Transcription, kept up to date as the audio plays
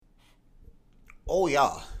Oh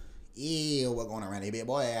yeah. Yeah, we're gonna run a bit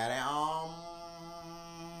boy. We're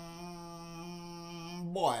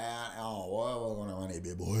gonna run a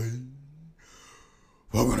bit boy.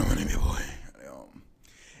 We're gonna run a bit boy.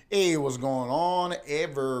 Hey, what's going on,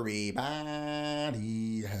 everybody?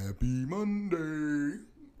 Happy Monday.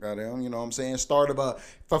 Goddamn, you know what I'm saying? Start of a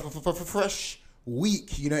fresh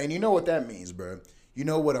week, and you know what that means, bro. You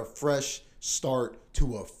know what a fresh start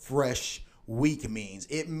to a fresh week means.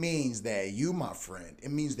 It means that you, my friend,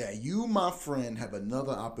 have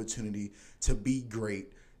another opportunity to be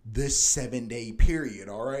great this 7 day period.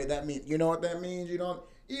 All right, that means, you know what that means.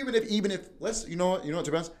 Even if let's, to be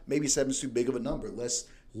honest, maybe seven's too big of a number.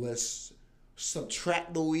 Let's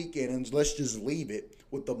subtract the weekend and let's just leave it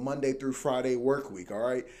with the Monday through Friday work week. All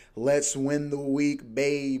right, let's win the week,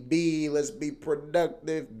 baby. Let's be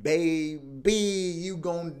productive, baby. You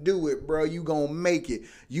gonna do it, bro. You gonna make it.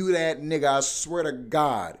 You that nigga. I swear to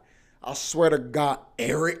God.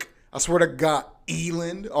 Eric. I swear to God,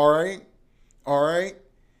 Eland. All right.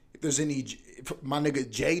 If there's any, my nigga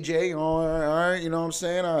JJ. All right. You know what I'm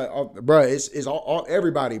saying, bro. It's all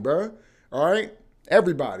everybody, bro. All right.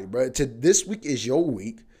 Everybody, bro. This week is your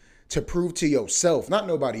week to prove to yourself, not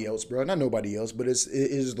nobody else, bro. Not nobody else, but it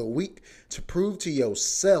is the week to prove to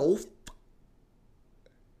yourself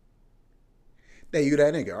that you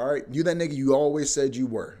that nigga, all right? You that nigga you always said you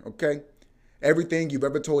were, okay? Everything you've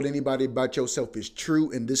ever told anybody about yourself is true,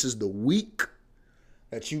 and this is the week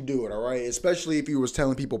that you do it, all right? Especially if you was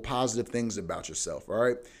telling people positive things about yourself, all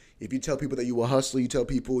right? If you tell people that you a hustler, you tell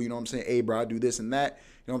people, you know what I'm saying, hey, bro, I do this and that.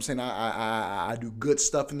 You know what I'm saying? I do good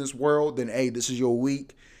stuff in this world. Then, hey, this is your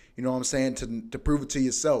week. You know what I'm saying? To prove it to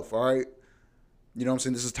yourself, all right? You know what I'm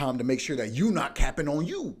saying? This is time to make sure that you not capping on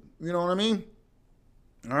you. You know what I mean?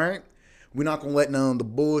 All right? We're not gonna let none of the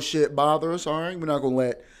bullshit bother us, all right? We're not gonna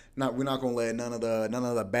let none of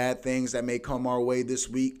the bad things that may come our way this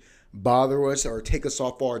week bother us or take us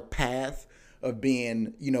off our path of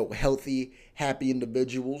being, healthy, happy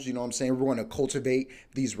individuals. You know what I'm saying? We're going to cultivate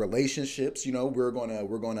these relationships. We're going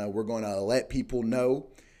to let people know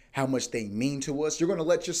how much they mean to us. You're going to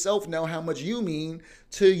let yourself know how much you mean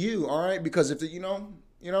to you. All right? Because if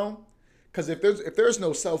there's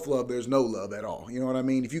no self-love, there's no love at all. You know what I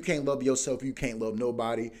mean? If you can't love yourself, you can't love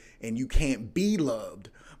nobody, and you can't be loved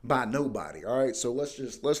by nobody. All right? So let's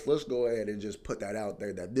go ahead and just put that out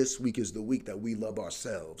there that this week is the week that we love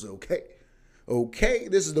ourselves, okay? Okay,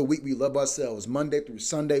 this is the week we love ourselves. Monday through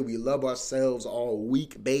Sunday, we love ourselves all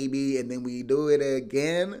week, baby, and then we do it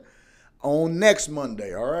again on next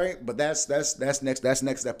Monday, all right? But that's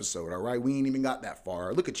next episode, all right? We ain't even got that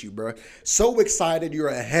far. Look at you, bro. So excited you're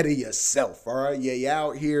ahead of yourself, all right? Yeah, you're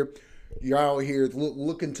out here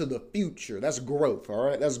looking to the future. That's growth, all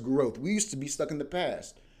right? That's growth. We used to be stuck in the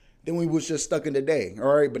past. Then we was just stuck in the day,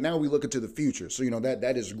 all right? But now we look into the future. So,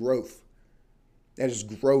 that is growth. That is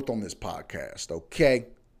growth on this podcast, okay?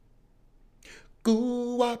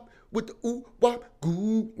 Goo wop with the ooh wop,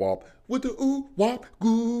 goo wop with the ooh wop,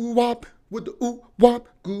 goo wop with the ooh wop,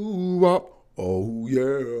 goo wop. Oh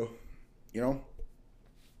yeah,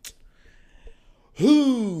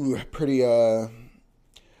 pretty. I'm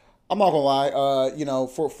not gonna lie.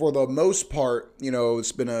 For the most part,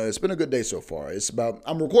 it's been a good day so far.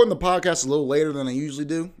 I'm recording the podcast a little later than I usually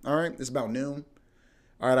do. All right, it's about noon.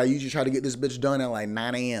 All right, I usually try to get this bitch done at like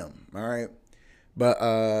 9 a.m. All right. But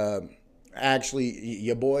actually,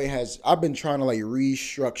 your boy I've been trying to like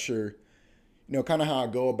restructure, kind of how I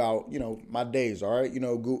go about, my days. All right.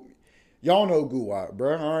 Y'all know GUWOP,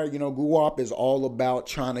 bro. All right. GUWOP is all about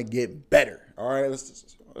trying to get better. All right.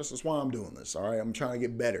 That's why I'm doing this. All right. I'm trying to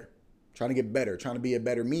get better. Trying to be a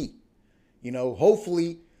better me.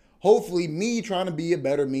 Hopefully me trying to be a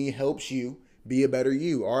better me helps you be a better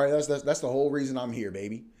you. All right, that's the whole reason I'm here,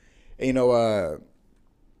 baby. And, I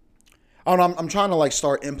don't know. I'm trying to like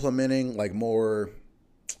start implementing like more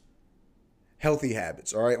healthy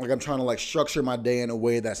habits. All right, like I'm trying to like structure my day in a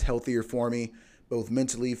way that's healthier for me, both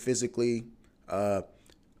mentally, physically,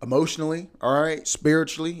 emotionally. All right,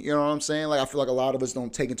 spiritually. You know what I'm saying? Like I feel like a lot of us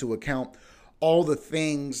don't take into account all the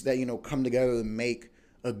things that come together to make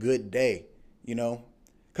a good day.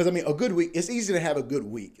 Because, a good week, it's easy to have a good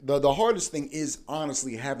week. The hardest thing is,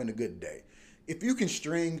 honestly, having a good day. If you can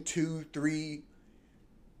string 2, 3,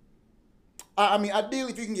 ideally,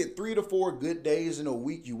 if you can get 3 to 4 good days in a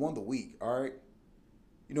week, you won the week, all right?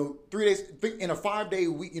 3 days, in a 5-day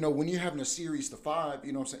week, when you're having a series to 5,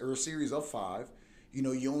 you know what I'm saying, or a series of 5, you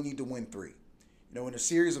only need to win 3. In a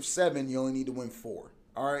series of 7, you only need to win 4,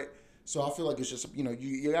 all right? So I feel like it's just, you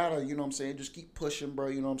gotta, you know what I'm saying, just keep pushing, bro.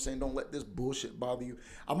 You know what I'm saying? Don't let this bullshit bother you.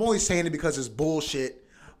 I'm only saying it because it's bullshit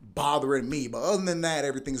bothering me. But other than that,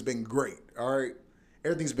 everything's been great. All right,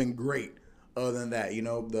 everything's been great. Other than that,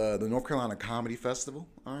 the North Carolina Comedy Festival.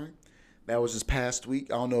 All right, that was this past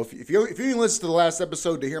week. I don't know if you didn't listen to the last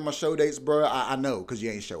episode to hear my show dates, bro. I know because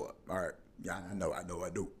you ain't show up. All right, yeah, I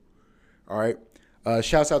do. All right.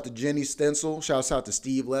 Shouts out to Jenny Stencil. Shouts out to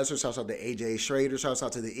Steve Lesser. Shouts out to AJ Schrader. Shouts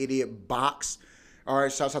out to the Idiot Box. All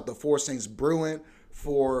right. Shouts out to Four Saints Brewing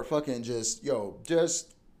for fucking just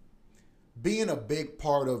being a big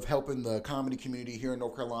part of helping the comedy community here in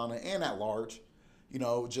North Carolina and at large.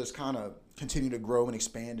 Just kind of continue to grow and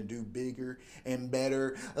expand and do bigger and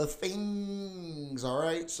better things. All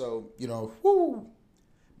right. So, whoo.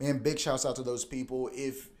 Man, big shouts out to those people.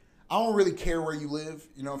 If I don't really care where you live,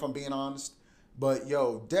 if I'm being honest. But,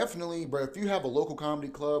 definitely, bro, if you have a local comedy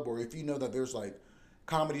club or if you know that there's, like,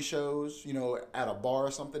 comedy shows, at a bar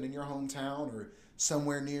or something in your hometown or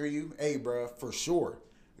somewhere near you, hey, bro, for sure.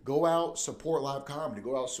 Go out, support live comedy.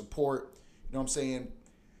 Go out, support,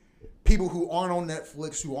 people who aren't on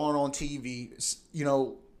Netflix, who aren't on TV,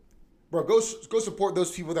 bro, go support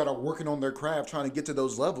those people that are working on their craft, trying to get to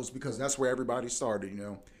those levels because that's where everybody started,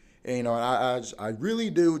 And, I really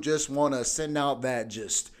do just want to send out that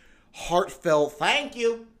just heartfelt thank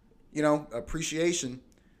you, appreciation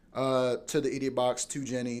to the Idiot Box, to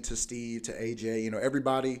Jenny, to Steve, to AJ,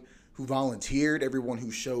 everybody who volunteered, everyone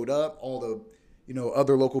who showed up, all the,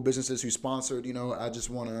 other local businesses who sponsored, I just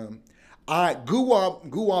want to,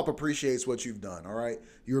 GUWOP appreciates what you've done, all right?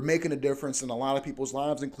 You're making a difference in a lot of people's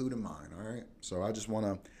lives, including mine, all right? So I just want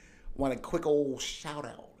a quick old shout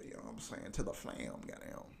out, to the fam,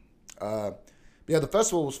 goddamn. Yeah, the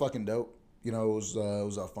festival was fucking dope. It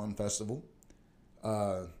was a fun festival.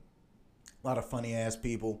 A lot of funny ass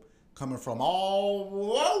people coming from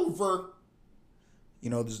all over.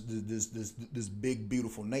 This big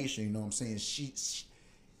beautiful nation.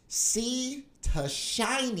 Sea to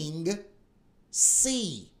shining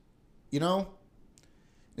sea. It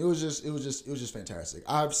was just fantastic.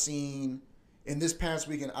 In this past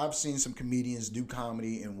weekend, I've seen some comedians do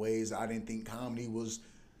comedy in ways I didn't think comedy was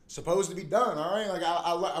supposed to be done. All right, like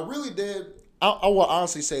I really did. I will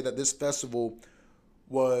honestly say that this festival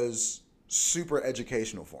was super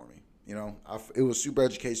educational for me. It was super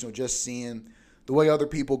educational. Just seeing the way other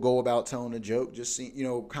people go about telling a joke. Just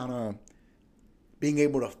seeing, kind of being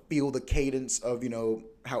able to feel the cadence of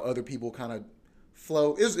how other people kind of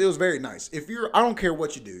flow. It was very nice. I don't care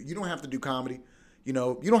what you do. You don't have to do comedy. You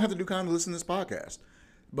don't have to do comedy to listen to this podcast.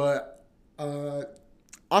 But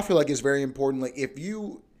I feel like it's very important. Like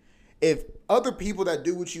if other people that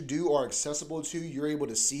do what you do are accessible to you, you're able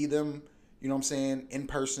to see them, in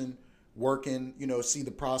person, working, see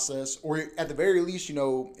the process, or at the very least,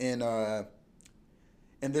 in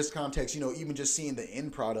this context, even just seeing the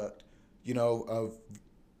end product, of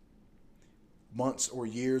months or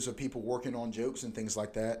years of people working on jokes and things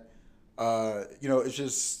like that. It's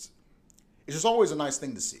just always a nice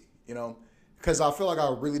thing to see, because I feel like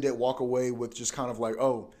I really did walk away with just kind of like,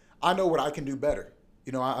 oh, I know what I can do better.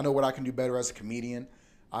 I know what I can do better as a comedian.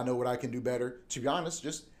 I know what I can do better, to be honest,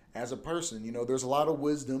 just as a person. There's a lot of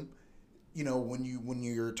wisdom, when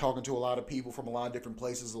you're talking to a lot of people from a lot of different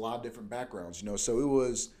places, a lot of different backgrounds, So it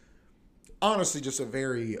was honestly just a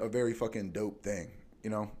very fucking dope thing.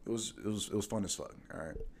 It was fun as fuck. All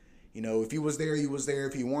right. If you was there, you was there.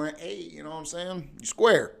 If you weren't, hey, you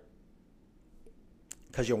square.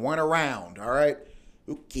 Because you weren't around, all right?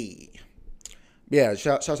 Okay. Yeah,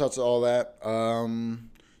 shouts out to all that.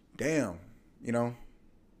 Damn,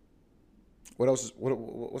 what else?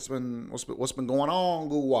 What's been going on,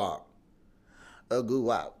 GUWOP?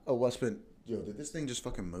 GUWOP. Oh, what's been? Yo, did this thing just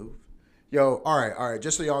fucking move? Yo, all right.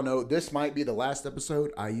 Just so y'all know, this might be the last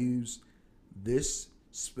episode I use this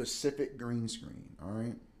specific green screen. All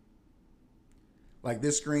right. Like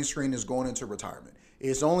this green screen is going into retirement.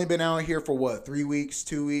 It's only been out here for 3 weeks,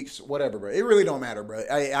 2 weeks, whatever, bro. It really don't matter, bro.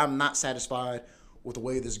 I'm not satisfied with the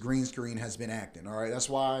way this green screen has been acting. All right, that's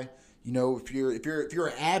why if you're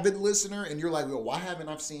an avid listener and you're like, well, why haven't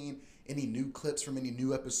I seen any new clips from any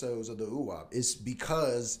new episodes of the UWOP? It's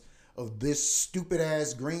because of this stupid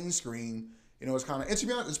ass green screen. It's kind of, and to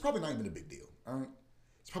be honest, it's probably not even a big deal. All right,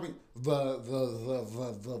 it's probably the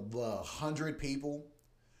 100 people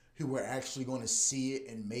who are actually going to see it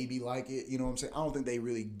and maybe like it. You know what I'm saying? I don't think they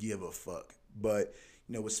really give a fuck. But,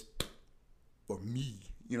 it's for me.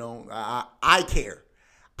 I care.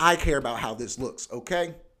 I care about how this looks,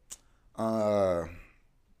 okay? Yeah,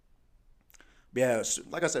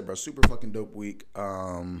 like I said, bro, super fucking dope week.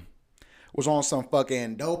 Was on some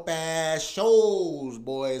fucking dope ass shows,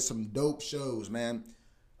 boys. Some dope shows, man.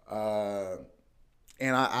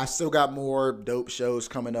 And I still got more dope shows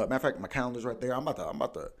coming up. Matter of fact, my calendar's right there. I'm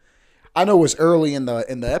about to. I know it's early in the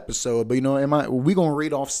episode, but we gonna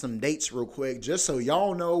read off some dates real quick, just so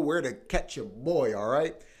y'all know where to catch your boy. All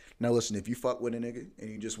right. Now listen, if you fuck with a nigga and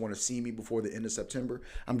you just want to see me before the end of September,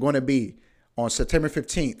 I'm going to be on September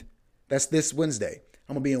 15th. That's this Wednesday.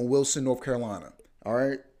 I'm gonna be in Wilson, North Carolina. All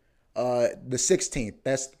right. The 16th.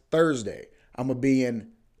 That's Thursday. I'm gonna be in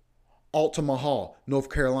Altamont Hall, North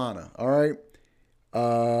Carolina. All right.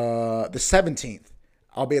 The 17th,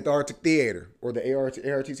 I'll be at the Arctic Theater or the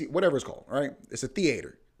ARTC, whatever it's called. All right. It's a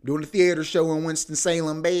theater. Doing a theater show in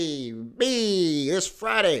Winston-Salem, baby. It's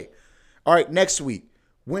Friday. All right. Next week,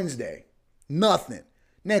 Wednesday, nothing.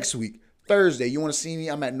 Next week, Thursday, you want to see me?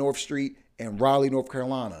 I'm at North Street in Raleigh, North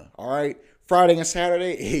Carolina. All right. Friday and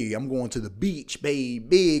Saturday, hey, I'm going to the beach,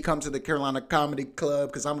 baby. Come to the Carolina Comedy Club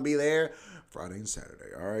because I'm going to be there Friday and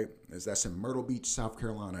Saturday. All right. That's in Myrtle Beach, South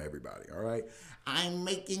Carolina, everybody. All right. I'm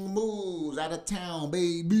making moves out of town,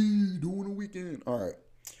 baby. Doing a weekend. All right.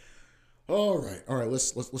 All right.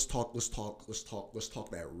 Let's talk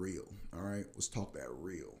that real. All right. Let's talk that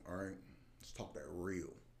real. All right. Let's talk that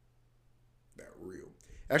real. That real.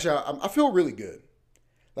 Actually, I feel really good.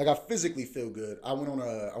 Like I physically feel good. I went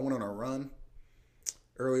on a run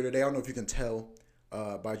earlier today. I don't know if you can tell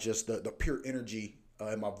by just the pure energy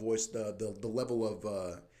in my voice, the level of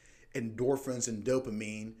endorphins and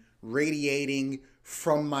dopamine radiating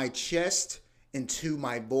from my chest into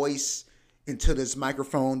my voice, into this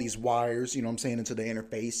microphone, these wires, you know what I'm saying, into the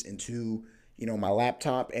interface, into, my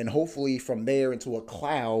laptop, and hopefully from there into a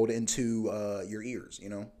cloud into your ears,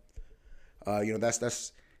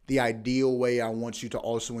 that's the ideal way I want you to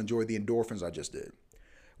also enjoy the endorphins I just did.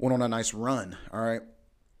 Went on a nice run, all right?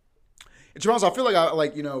 And to be honest, I feel like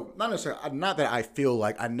not necessarily, not that I feel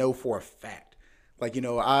like, I know for a fact. Like,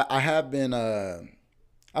 I have been,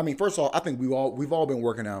 first of all, I think we've all been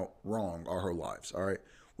working out wrong our whole lives, all right?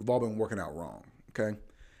 We've all been working out wrong, okay?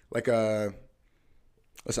 Like,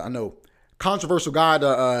 listen, I know, controversial guy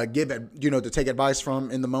to to take advice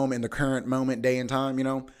from in the current moment, day and time,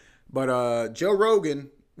 But Joe Rogan,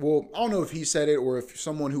 well, I don't know if he said it or if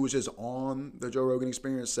someone who was just on the Joe Rogan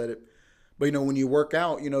Experience said it. But, when you work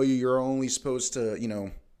out, you're only supposed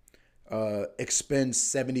to, expend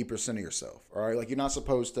 70% of yourself, all right? Like, you're not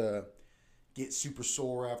supposed to get super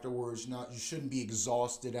sore afterwards. You shouldn't be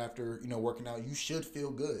exhausted after, working out. You should feel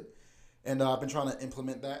good. And I've been trying to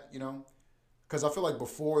implement that, because I feel like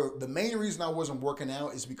before, the main reason I wasn't working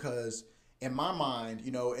out is because in my mind,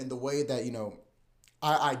 in the way that,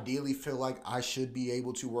 I ideally feel like I should be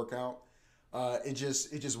able to work out, it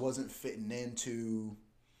just wasn't fitting into,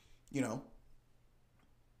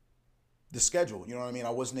 the schedule. You know what I mean? I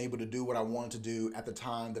wasn't able to do what I wanted to do at the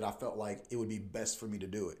time that I felt like it would be best for me to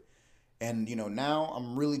do it. And, now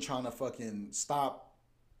I'm really trying to fucking stop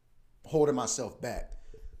holding myself back.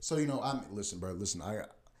 So, listen,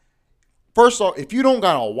 first off, if you don't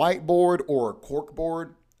got a whiteboard or a cork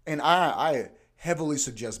board, and I heavily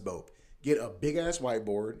suggest both. Get a big ass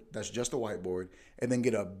whiteboard that's just a whiteboard, and then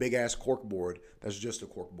get a big ass cork board that's just a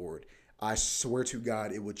cork board. I swear to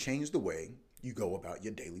God, it would change the way you go about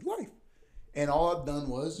your daily life. And all I've done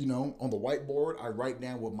was, on the whiteboard, I write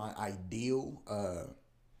down what my ideal, how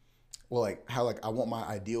I want my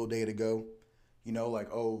ideal day to go. And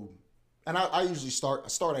I usually start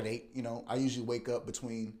at 8. I usually wake up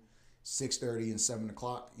between 6:30 and 7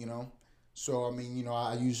 o'clock. So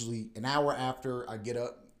I usually an hour after I get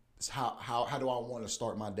up. How do I want to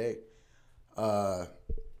start my day? And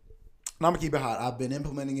I'm gonna keep it hot. I've been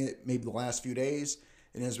implementing it maybe the last few days,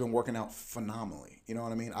 and it's been working out phenomenally. You know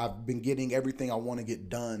what I mean? I've been getting everything I want to get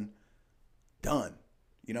done.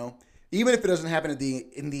 Even if it doesn't happen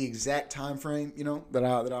in the exact time frame, that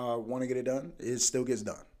I want to get it done, it still gets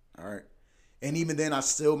done. All right. And even then, I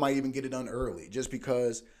still might even get it done early, just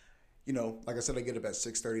because, like I said, I get up at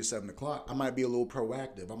 6:30, 7 o'clock. I might be a little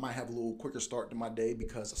proactive. I might have a little quicker start to my day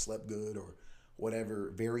because I slept good or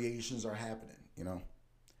whatever variations are happening.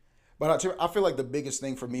 But I feel like the biggest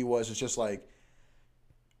thing for me it's just like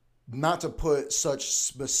not to put such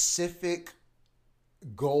specific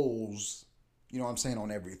goals,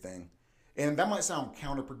 on everything. And that might sound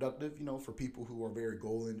counterproductive, for people who are very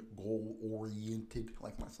goal-oriented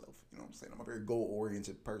like myself. I'm a very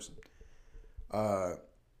goal-oriented person. But,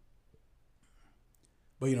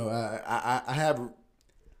 I have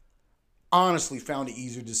honestly found it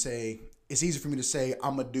easier to say, it's easier for me to say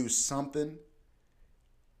I'm going to do something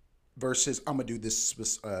versus I'm going to do this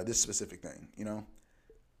specific thing,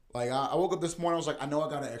 Like, I woke up this morning, I was like, I know I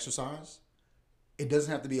got to exercise. It doesn't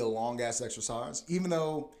have to be a long-ass exercise, even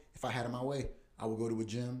though if I had it my way, I would go to a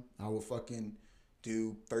gym. I would fucking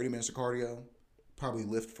do 30 minutes of cardio, probably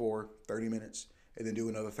lift for 30 minutes, and then do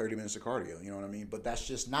another 30 minutes of cardio. You know what I mean? But that's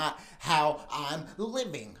just not how I'm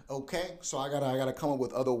living. Okay, so I gotta come up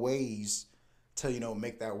with other ways to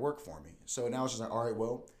make that work for me. So now it's just like, all right,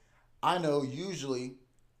 well, I know usually,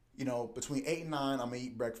 between 8 and 9, I'm gonna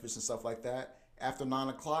eat breakfast and stuff like that. After 9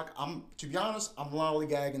 o'clock, to be honest, I'm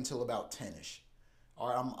lollygagging until about 10ish. All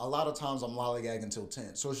right, a lot of times I'm lollygagging until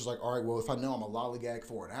 10. So it's just like, all right, well, if I know I'm a lollygag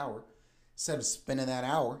for an hour, instead of spending that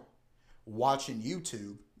hour watching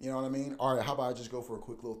YouTube, you know what I mean? All right, how about I just go for a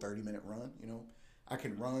quick little 30-minute run? I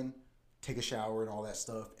can run, take a shower and all that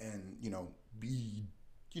stuff, and be,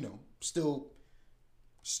 still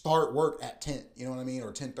start work at 10. You know what I mean,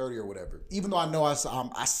 or 10:30 or whatever. Even though I know I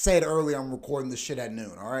said earlier I'm recording this shit at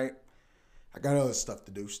noon. All right, I got other stuff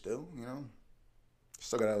to do still.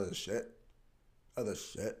 Still got other shit.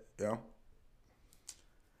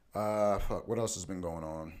 Fuck. What else has been going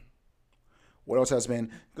on? What else has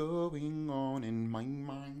been going on in my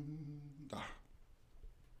mind?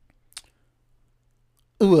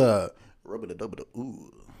 Rubber dubba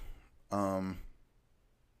ooh.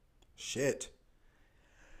 Shit.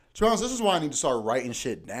 To be honest, this is why I need to start writing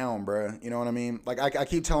shit down, bruh. You know what I mean? Like, I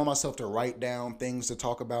keep telling myself to write down things to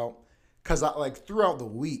talk about. Because, throughout the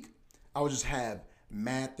week, I would just have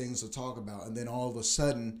mad things to talk about. And then all of a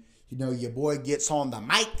sudden, your boy gets on the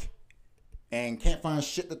mic and can't find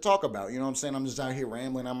shit to talk about. You know what I'm saying? I'm just out here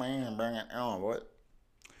rambling on my own, bringing on what?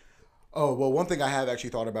 Oh, well, one thing I have actually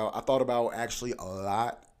thought about, I thought about actually a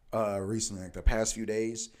lot recently, like the past few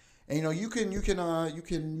days. And, you can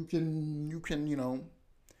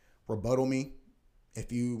rebuttal me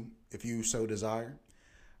if you so desire.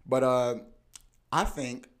 But I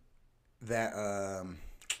think that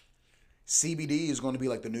CBD is going to be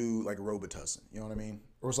like the new Robitussin. You know what I mean?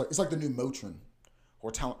 Or it's like the new Motrin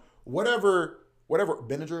or whatever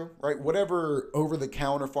Benadryl, right? Whatever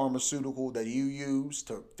over-the-counter pharmaceutical that you use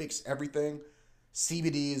to fix everything,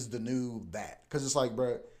 CBD is the new that. Because it's like,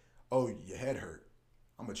 bro, oh, your head hurt.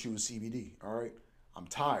 I'm going to choose CBD, all right? I'm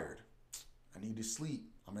tired. I need to sleep.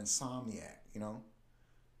 I'm insomniac,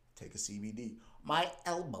 Take a CBD. My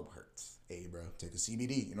elbow hurts. Hey, bro, take a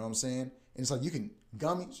CBD. You know what I'm saying? And it's like you can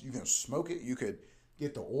gummies, you can smoke it, you could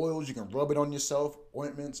get the oils, you can rub it on yourself,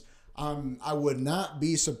 ointments. I would not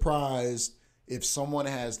be surprised if someone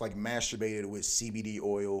has masturbated with CBD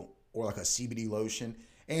oil or a CBD lotion,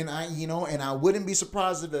 and I wouldn't be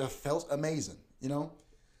surprised if it felt amazing.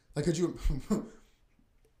 Could you?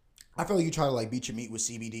 I feel like you try to beat your meat with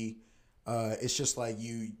CBD. It's just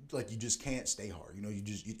you just can't stay hard.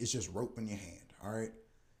 It's just rope in your hand. All right,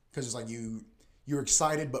 because it's you're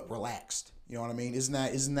excited but relaxed. You know what I mean? Isn't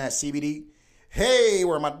that CBD? Hey,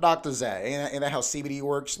 where my doctor's at? Ain't that how CBD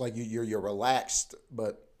works? You're relaxed,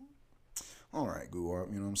 but all right, Google.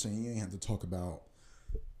 You know what I'm saying? You ain't have to talk about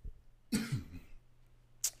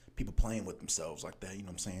people playing with themselves like that. You know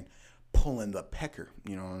what I'm saying? Pulling the pecker.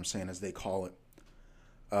 You know what I'm saying? As they call it.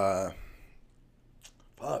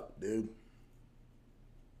 Fuck, dude.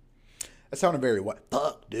 That sounded very what?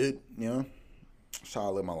 Fuck, dude. That's how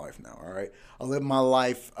I live my life now, all right? I live my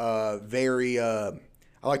life I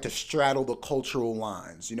like to straddle the cultural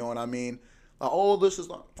lines. You know what I mean? This is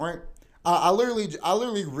right. I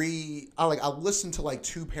listened to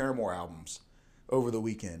 2 Paramore albums over the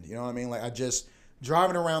weekend. You know what I mean? I just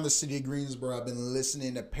driving around the city of Greensboro, I've been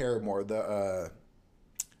listening to Paramore.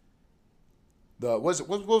 What was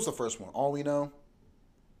the first one? All We Know?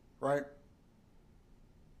 Right?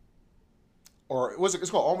 Or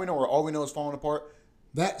it's called All We Know, or All We Know Is Falling Apart?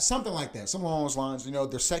 That something like that, something along those lines.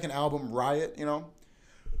 Their second album, Riot.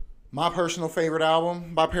 My personal favorite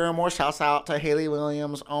album by Paramore. Shouts out to Hayley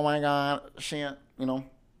Williams. Oh my God, shit.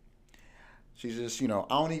 She's just I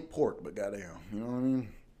don't eat pork, but goddamn, you know what I mean.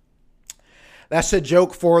 That's a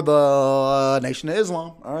joke for the Nation of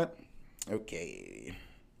Islam. All right. Okay,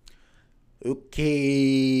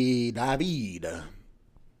 David.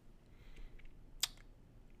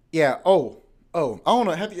 Yeah. Oh. I don't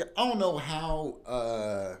know. I don't know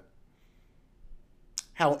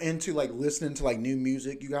how into listening to new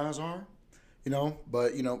music you guys are,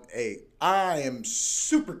 but hey, I am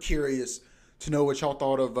super curious to know what y'all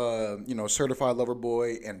thought of Certified Lover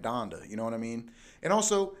Boy and Donda. You know what I mean? And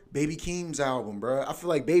also Baby Keem's album, bro. I feel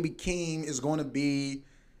like Baby Keem is the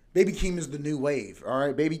new wave. All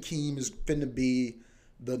right, Baby Keem is finna be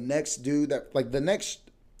the next dude that the next.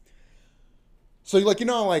 So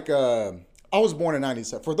I was born in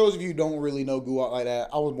 97. For those of you who don't really know Guwat like that,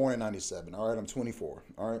 I was born in 97. All right, I'm 24.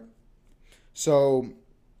 All right. So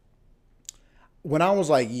when I was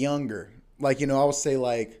younger, I would say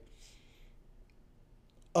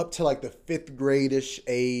up to the 5th grade-ish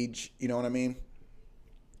age, you know what I mean?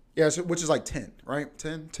 Yeah, so, which is like 10, right?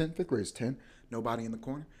 10, 10, fifth grade is 10. Nobody in the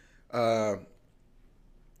corner. Uh,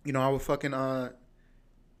 I would fucking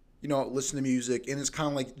listen to music, and it's kind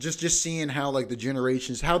of like just seeing how the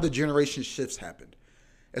generation shifts happened,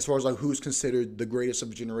 as far as like who's considered the greatest of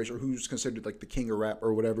the generation, or who's considered like the king of rap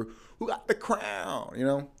or whatever, who got the crown,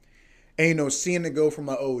 and seeing it go from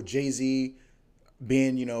like, oh, Jay-Z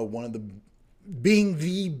being being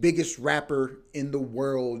the biggest rapper in the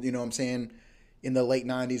world, you know what I'm saying, in the late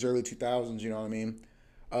 90s, early 2000s, you know what I mean?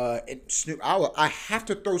 And Snoop, I have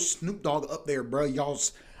to throw Snoop Dogg up there, bro.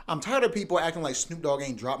 I'm tired of people acting like Snoop Dogg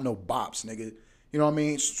ain't dropped no bops, nigga. You know what I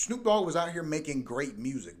mean? Snoop Dogg was out here making great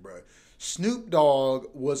music, bro. Snoop Dogg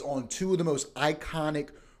was on two of the most iconic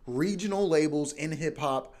regional labels in hip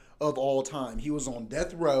hop of all time. He was on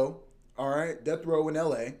Death Row, all right, Death Row in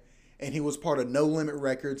LA, and he was part of No Limit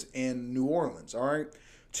Records in New Orleans, all right?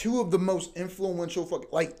 Two of the most influential,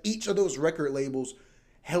 like each of those record labels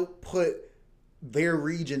helped put their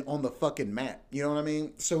region on the fucking map. You know what I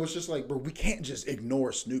mean? So it's just like, bro, we can't just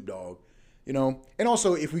ignore Snoop Dogg, And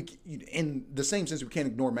also, if we, in the same sense, we can't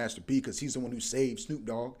ignore Master P because he's the one who saved Snoop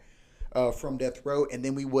Dogg from death row, and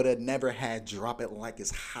then we would have never had Drop It Like It's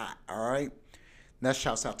Hot. All right, and that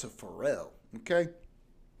shouts out to Pharrell. Okay,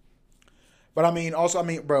 but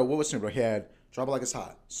bro, what was Snoop Dogg? He had Drop It Like It's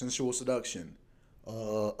Hot, Sensual Seduction. I'm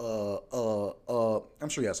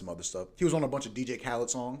sure he had some other stuff. He was on a bunch of DJ Khaled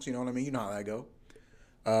songs. You know what I mean? You know how that go.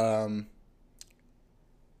 Um,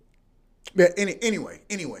 but anyway,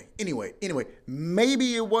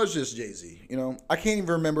 maybe it was just Jay-Z. I can't even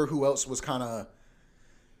remember who else was kind of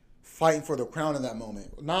fighting for the crown in that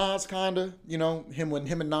moment. Nas, kinda, when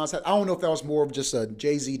him and Nas had. I don't know if that was more of just a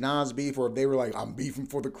Jay-Z Nas beef, or if they were like, I'm beefing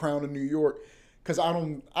for the crown in New York. Because I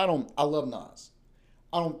love Nas.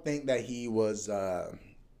 I don't think that he was. I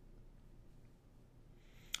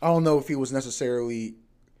don't know if he was necessarily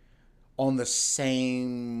on the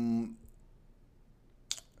same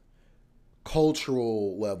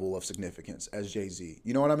cultural level of significance as Jay-Z.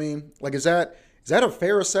 You know what I mean? Like, is that a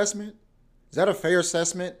fair assessment? Is that a fair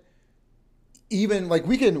assessment? Even like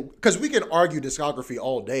because we can argue discography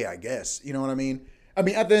all day, I guess. You know what I mean? I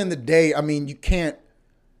mean, at the end of the day,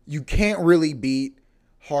 you can't really beat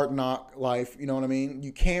Hard Knock Life. You know what I mean?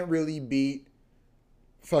 You can't really beat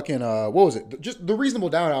fucking what was it? Just the Reasonable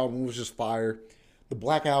Doubt album was just fire. The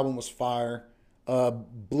Black Album was fire.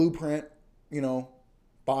 Blueprint,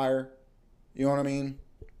 fire. You know what I mean?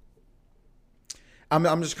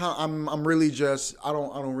 I'm just kind of, I'm really just I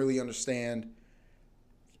don't really understand.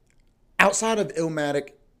 Outside of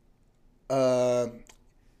Illmatic, what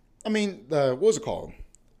was it called?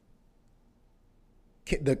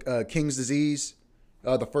 The King's Disease,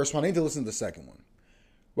 the first one. I need to listen to the second one.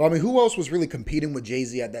 Well, who else was really competing with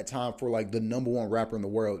Jay-Z at that time for like the number one rapper in the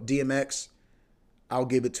world? DMX, I'll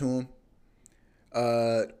give it to him.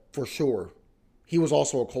 For sure. He was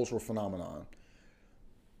also a cultural phenomenon.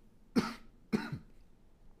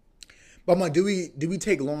 But I'm like, do we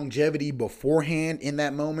take longevity beforehand in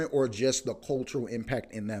that moment, or just the cultural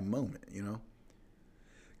impact in that moment,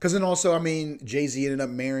 Because then also, Jay-Z ended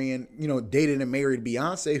up marrying, dated and married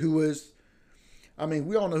Beyonce, who was,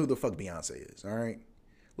 we all know who the fuck Beyonce is, all right?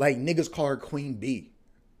 Like, niggas call her Queen B,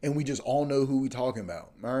 and we just all know who we talking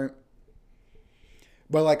about, all right?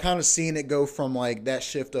 But like, kind of seeing it go from like that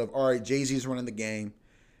shift of, all right, Jay-Z's running the game,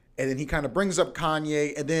 and then he kind of brings up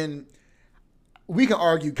Kanye, and then we can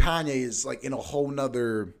argue Kanye is like in a whole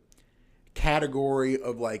nother category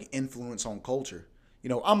of like influence on culture.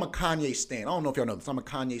 I'm a Kanye stan. I don't know if y'all know this. I'm a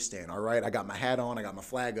Kanye stan, all right? I got my hat on. I got my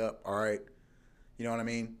flag up, all right? You know what I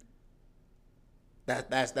mean?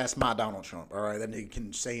 That's my Donald Trump, all right? That nigga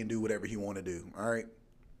can say and do whatever he want to do, all right?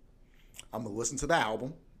 I'm going to listen to the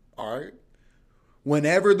album, all right?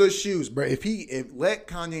 Whenever the shoes, bro, if let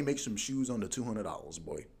Kanye make some shoes on the $200,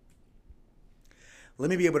 boy. Let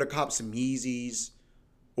me be able to cop some Yeezys,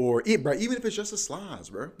 or bro, even if it's just the slides,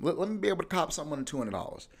 bro. Let me be able to cop something on the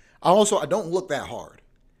 $200. I don't look that hard.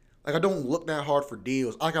 Like, I don't look that hard for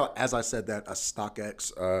deals. As I said that, a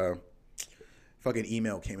StockX fucking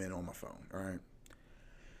email came in on my phone. All right,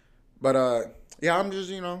 but yeah, I'm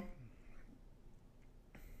just I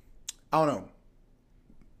don't know.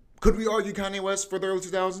 Could we argue Kanye West for the early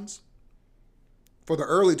 2000s? For the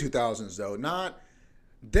early 2000s, though, not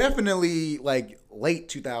definitely like late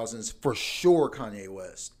 2000s for sure. Kanye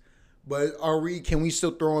West, but can we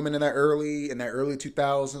still throw him in that early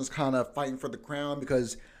 2000s kind of fighting for the crown?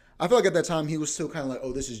 Because I feel like at that time he was still kind of like,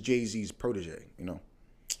 oh, this is Jay-Z's protege,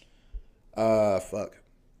 fuck.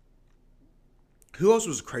 Who else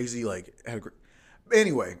was crazy? Like,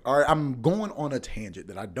 Anyway, all right, I'm going on a tangent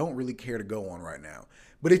that I don't really care to go on right now.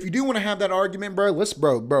 But if you do want to have that argument, bro, let's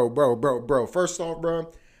bro. First off,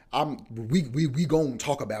 bro, we gonna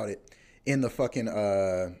talk about it in the fucking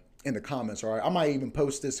in the comments, all right? I might even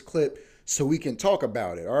post this clip so we can talk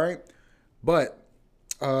about it, all right? But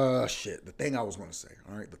shit, the thing I was gonna say,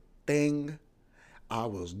 all right? The thing I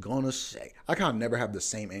was gonna say. I kind of never have the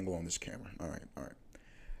same angle on this camera. All right.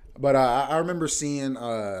 But I remember seeing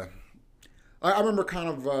I remember kind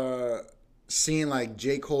of seeing like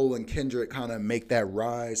J. Cole and Kendrick kind of make that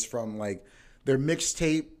rise from like their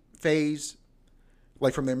mixtape phase,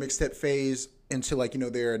 like from their mixtape phase into like,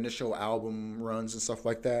 their initial album runs and stuff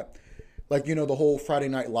like that. Like, the whole Friday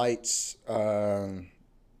Night Lights, what's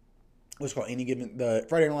it called? The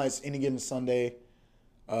Friday Night Lights, Any Given Sunday,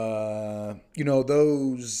 those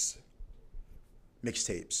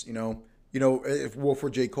mixtapes, well, for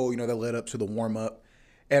J. Cole, that led up to the warm up.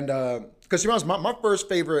 And because to be honest, my first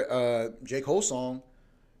favorite J. Cole song,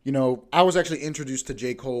 I was actually introduced to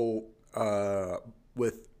J. Cole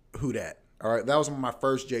with Who Dat. All right, that was my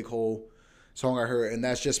first J. Cole song I heard, and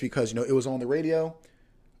that's just because it was on the radio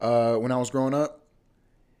when I was growing up,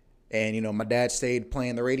 and my dad stayed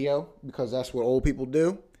playing the radio because that's what old people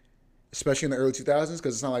do, especially in the early 2000s,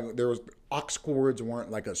 because it's not like there was aux cords weren't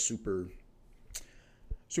like a super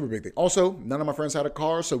big thing. Also, none of my friends had a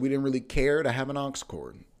car, so we didn't really care to have an aux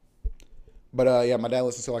cord. But yeah, my dad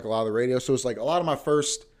listens to like a lot of the radio, so it's like a lot of my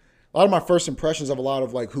first impressions of a lot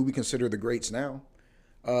of like who we consider the greats now.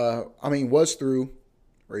 Was through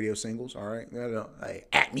radio singles. All right, hey,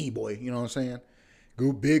 at me, boy. You know what I'm saying?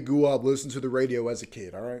 Grew up, listened to the radio as a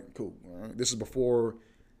kid. All right, cool. All right. This is before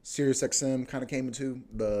Sirius XM kind of came into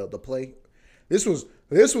the play. This was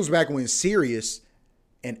back when Sirius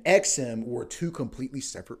and XM were two completely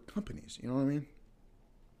separate companies. You know what I mean?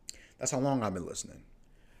 That's how long I've been listening.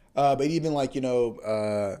 But even like,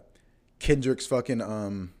 Kendrick's fucking,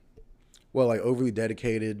 Overly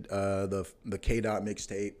Dedicated, the K-Dot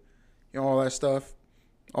mixtape, all that stuff.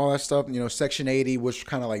 Section 80, which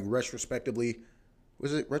kind of like retrospectively,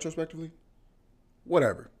 was it retrospectively?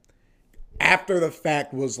 Whatever. After the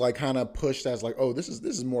fact was like kind of pushed as like, oh, this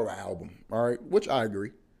is more of an album. All right. Which I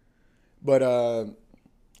agree. But,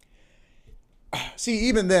 see,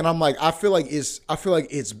 even then, I'm like, I feel like it's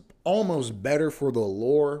almost better for the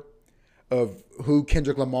lore of who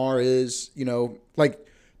Kendrick Lamar is. Like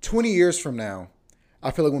 20 years from now,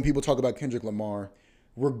 I feel like when people talk about Kendrick Lamar,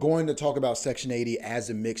 we're going to talk about Section 80 as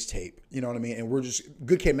a mixtape. You know what I mean? And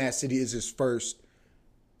Good Kid, Mad City is his first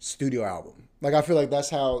studio album. Like I feel like I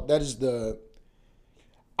feel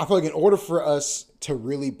like in order for us to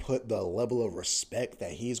really put the level of respect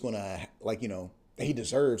that he's gonna that he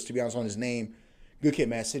deserves, to be honest, on his name, Good Kid,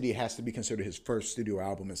 Mad City has to be considered his first studio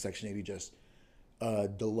album, and Section 80 just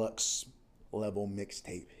deluxe level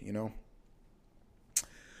mixtape,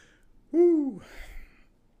 Woo.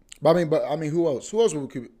 But I mean, who else? Who else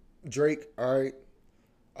would we? Drake, all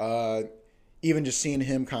right. Even just seeing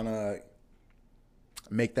him kind of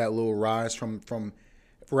make that little rise from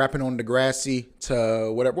rapping on Degrassi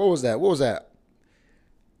to whatever. What was that?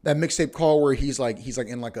 That mixtape called where he's like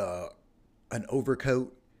in like an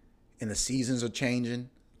overcoat and the seasons are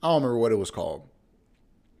changing. I don't remember what it was called.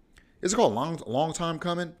 Is it called Long Time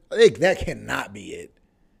Coming? That cannot be it.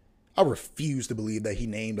 I refuse to believe that he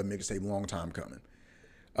named a mixtape Long Time Coming.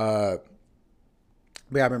 But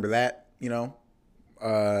yeah, I remember that, then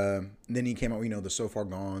he came out, the So Far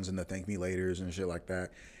Gones and the Thank Me Laters and shit like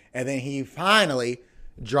that. And then he finally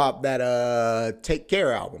dropped that Take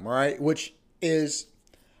Care album, all right? Which is,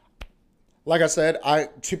 like I said,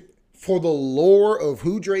 for the lore of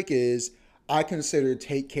who Drake is, I consider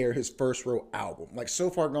Take Care his first real album. Like So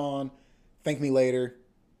Far Gone, Thank Me Later.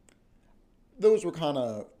 Those were kind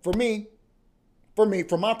of, from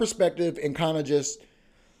my perspective, and kind of just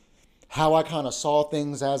how I kind of saw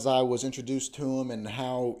things as I was introduced to him and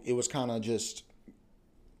how it was kind of just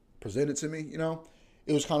presented to me,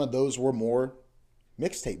 It was kind of, those were more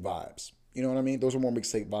mixtape vibes. You know what I mean? Those are more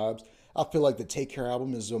mixtape vibes. I feel like the Take Care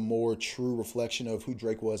album is a more true reflection of who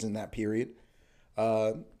Drake was in that period.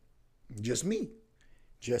 Just me.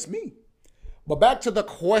 But back to the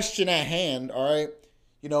question at hand, all right?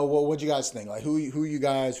 What you guys think? Like, who you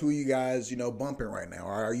guys, bumping right now?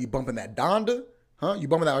 Are you bumping that Donda? Huh? You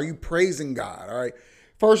bumping that? Are you praising God? All right.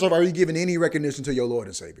 First off, are you giving any recognition to your Lord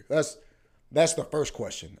and Savior? That's the first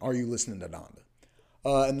question. Are you listening to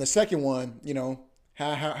Donda? And the second one,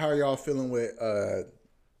 how are y'all feeling with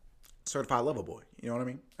Certified Lover Boy? You know what I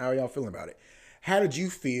mean? How are y'all feeling about it? How did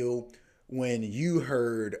you feel when you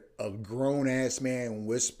heard a grown ass man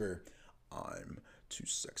whisper, "I'm too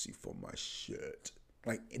sexy for my shirt"?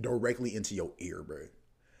 like directly into your ear, bro.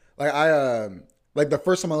 Like like the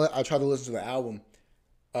first time I tried to listen to the album,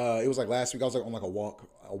 it was like last week. I was like on like a walk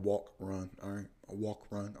run. All right, a walk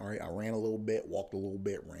run. All right, I ran a little bit, walked a little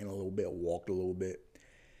bit, ran a little bit, walked a little bit.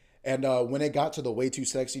 And when it got to the Way Too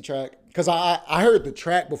Sexy track, because I heard the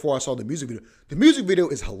track before I saw the music video. The music video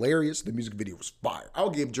is hilarious. The music video was fire.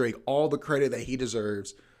 I'll give Drake all the credit that he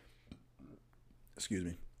deserves. Excuse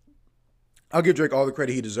me. I'll give Drake all the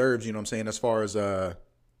credit he deserves, you know what I'm saying, as far as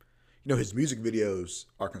his music videos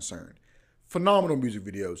are concerned. Phenomenal music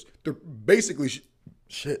videos. They're basically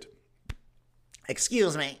shit.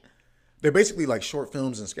 Excuse me. They're basically like short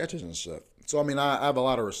films and sketches and stuff. So I mean, I have a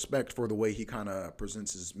lot of respect for the way he kind of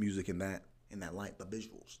presents his music in that light, the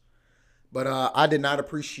visuals. But I did not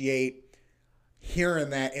appreciate hearing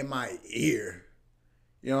that in my ear.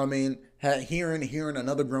 You know what I mean? Hearing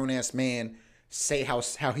another grown ass man say how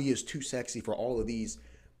he is too sexy for all of these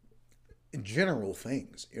general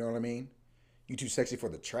things. You know what I mean? You too sexy for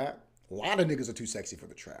the trap. A lot of niggas are too sexy for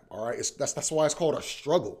the trap. All right, that's why it's called a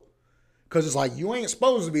struggle. Cause it's like you ain't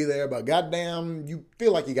supposed to be there, but goddamn, you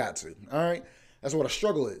feel like you got to. All right, that's what a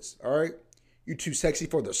struggle is. All right, you too sexy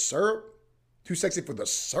for the syrup. Too sexy for the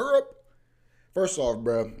syrup. First off,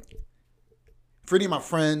 bro, for any of my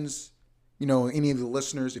friends, any of the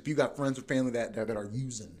listeners, if you got friends or family that are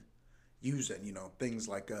using, things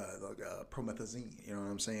like promethazine, you know what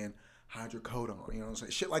I'm saying, hydrocodone, you know what I'm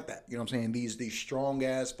saying, shit like that, you know what I'm saying, these strong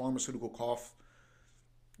ass pharmaceutical cough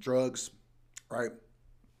drugs, right?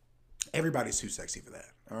 Everybody's too sexy for that,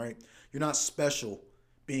 all right? You're not special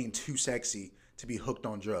being too sexy to be hooked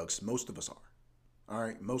on drugs. Most of us are, all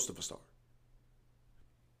right? Most of us are.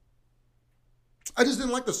 I just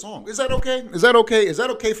didn't like the song. Is that okay? Is that okay? Is that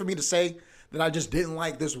okay for me to say that I just didn't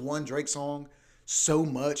like this one Drake song so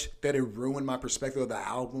much that it ruined my perspective of the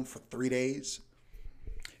album for 3 days?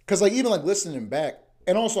 Because like even like listening back,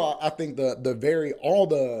 and also I think all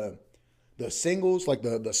the singles, like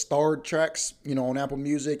the starred tracks, on Apple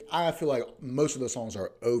Music, I feel like most of the songs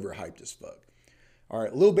are overhyped as fuck. All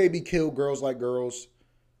right, Lil Baby killed Girls Like Girls.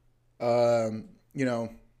 Fuck,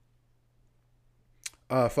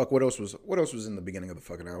 what else was in the beginning of the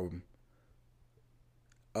fucking album?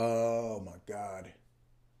 Oh my God.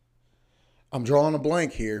 I'm drawing a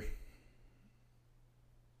blank here.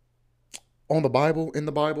 In the Bible,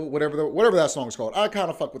 whatever that song is called. I kind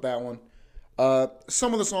of fuck with that one.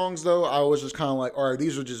 Some of the songs though, I was just kind of like, all right,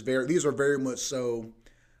 these are very much so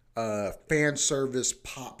fan service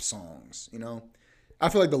pop songs, I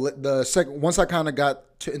feel like the second, once I kind of got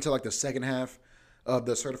into like the second half of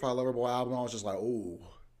the Certified Lover Boy album, I was just like, oh,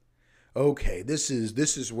 okay, this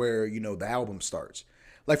is where, the album starts.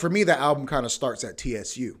 Like for me, the album kind of starts at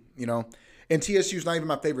TSU, and TSU is not even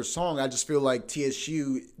my favorite song. I just feel like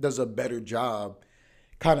TSU does a better job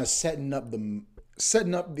kind of setting up the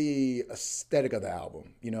aesthetic of the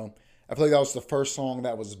album, I feel like that was the first song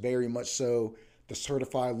that was very much so the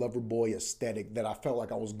Certified Lover Boy aesthetic that I felt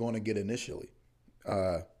like I was going to get initially.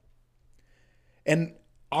 And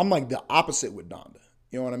I'm like the opposite with Donda.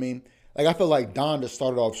 You know what I mean? Like I feel like Donda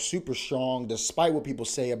started off super strong, despite what people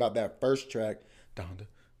say about that first track. Donda,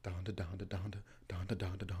 Donda, Donda, Donda, Donda,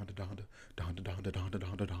 Donda, Donda, Donda, Donda, Donda, Donda,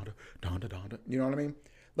 Donda, Donda, Donda, Donda. You know what I mean?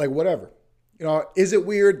 Like whatever. Is it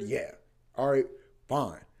weird? Yeah. All right,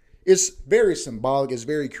 fine. It's very symbolic. It's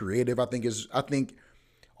very creative. I think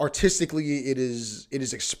artistically it is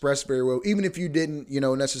expressed very well. Even if you didn't,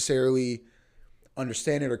 necessarily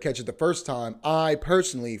understand it or catch it the first time, I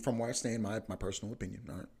personally, from where I stand, my personal opinion,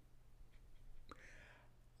 all right,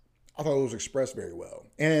 I thought it was expressed very well.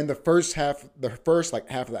 And the first half of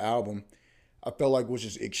the album, I felt like was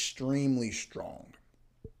just extremely strong.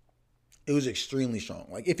 It was extremely strong.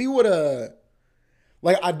 Like if he would have,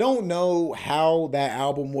 like I don't know how that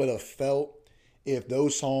album would have felt if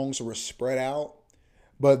those songs were spread out,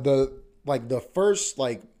 but the first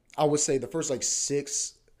I would say the first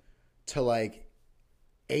 6 to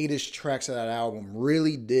 8-ish tracks of that album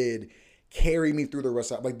really did carry me through the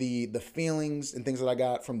rest of the feelings and things that I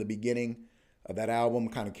got from the beginning of that album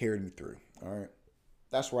kind of carried me through. All right.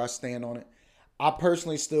 That's where I stand on it. I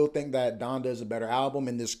personally still think that Donda is a better album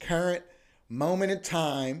in this current moment in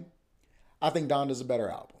time. I think Donda is a better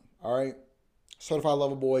album. All right. Certified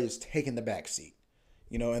Lover Boy is taking the back seat,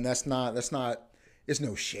 and that's not, it's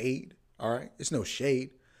no shade. All right. It's no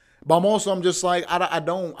shade, but I'm just like, I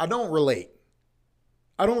don't relate.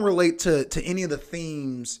 I don't relate to any of the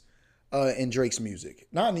themes in Drake's music.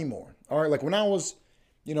 Not anymore. All right. Like when I was,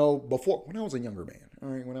 before, when I was a younger man. All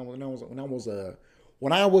right. When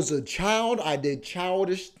I was a child, I did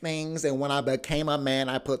childish things. And when I became a man,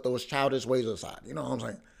 I put those childish ways aside. You know what I'm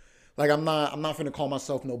saying? Like I'm not finna call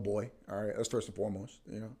myself no boy. All right, that's first and foremost.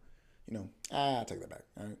 I take that back.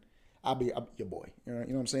 All right, I'll be your boy. You know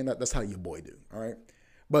what I'm saying? That's how your boy do. All right,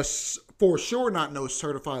 but for sure not no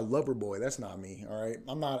certified lover boy. That's not me. All right,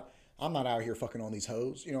 I'm not out here fucking on these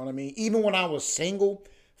hoes. You know what I mean? Even when I was single,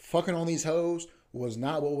 fucking on these hoes was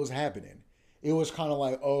not what was happening. It was kind of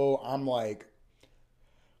like, oh,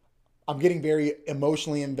 I'm getting very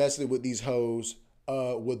emotionally invested with these hoes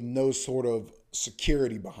with no sort of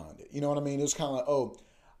security behind it. You know what I mean? It's kind of like, oh,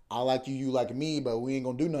 I like you, you like me, but we ain't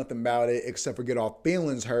gonna do nothing about it except for get our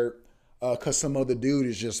feelings hurt because some other dude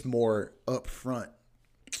is just more upfront.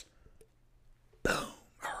 Boom. All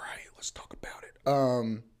right, let's talk about it.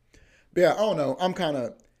 But yeah, I don't know.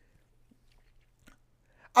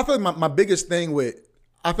 I feel like my biggest thing with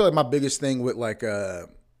like the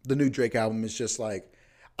new Drake album is just like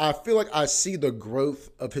I feel like I see the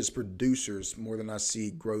growth of his producers more than I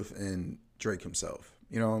see growth in Drake himself.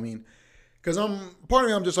 You know what I mean? Because part of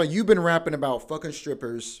me, I'm just like, you've been rapping about fucking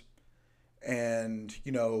strippers and,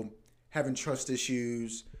 having trust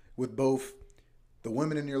issues with both the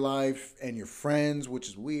women in your life and your friends, which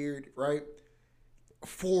is weird, right?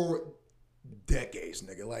 For decades,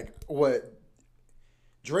 nigga. Like, what?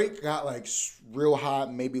 Drake got like real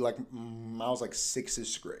hot, maybe like, I was like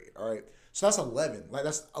 6th grade, all right? So that's 11. Like,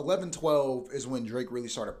 that's 11, 12 is when Drake really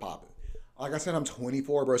started popping. Like I said, I'm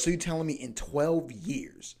 24, bro. So you're telling me in 12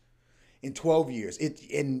 years,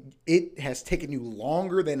 it has taken you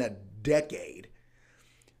longer than a decade,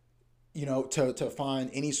 to find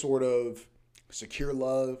any sort of secure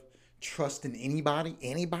love, trust in anybody,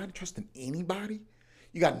 trust in anybody.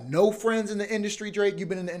 You got no friends in the industry, Drake. You've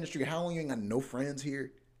been in the industry how long? You ain't got no friends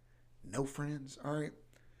here, no friends. All right,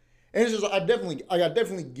 and it's just I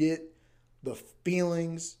definitely get the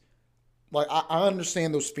feelings. Like I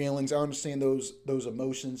understand those feelings. I understand those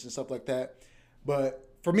emotions and stuff like that. But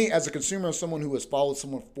for me, as a consumer, as someone who has followed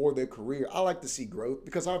someone for their career, I like to see growth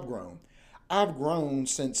because I've grown. I've grown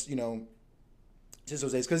since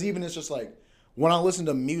those days. Because even it's just like when I listened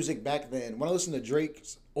to music back then, when I listened to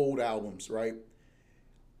Drake's old albums, right?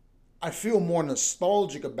 I feel more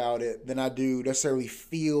nostalgic about it than I do necessarily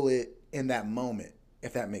feel it in that moment,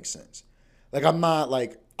 if that makes sense. Like I'm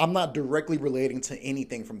not directly relating to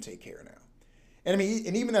anything from Take Care now. And I mean,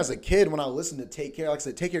 and even as a kid, when I listened to Take Care, like I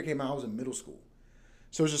said, Take Care came out, I was in middle school.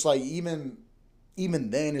 So it's just like even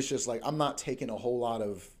then, it's just like I'm not taking a whole lot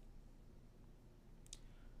of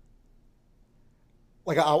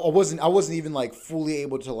like I wasn't even like fully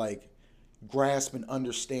able to like grasp and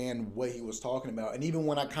understand what he was talking about. And even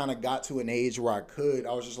when I kind of got to an age where I could,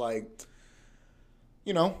 I was just like,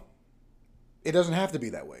 you know, it doesn't have to be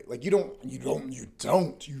that way. Like you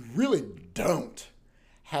really don't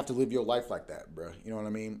have to live your life like that, bro. You know what I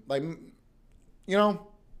mean? Like,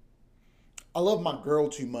 I love my girl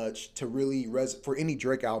too much to really for any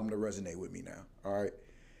Drake album to resonate with me now. All right.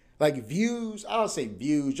 Like Views, I would say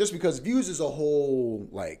Views, just because Views is a whole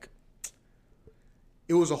like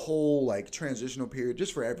it was a whole like transitional period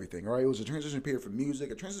just for everything, right? It was a transition period for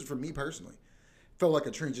music, a transition for me personally. Felt like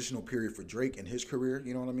a transitional period for Drake in his career,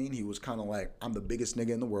 you know what I mean? He was kind of like, I'm the biggest nigga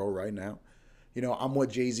in the world right now. I'm what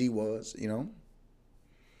Jay-Z was,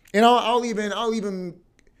 And I'll even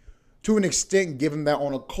to an extent give him that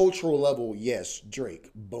on a cultural level, yes, Drake,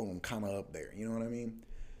 boom, kind of up there, you know what I mean?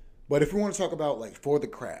 But if we want to talk about like For the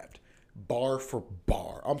Craft, bar for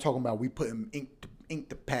bar, I'm talking about we put him ink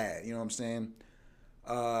to pad, you know what I'm saying?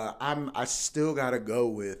 I still gotta go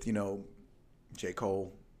with, J.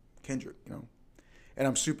 Cole, Kendrick, And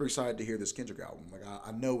I'm super excited to hear this Kendrick album. Like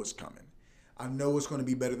I know it's coming. I know it's gonna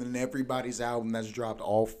be better than everybody's album that's dropped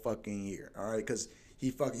all fucking year. All right, because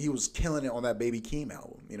he was killing it on that Baby Keem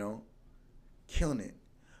album, killing it.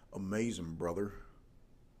 Amazing, brother.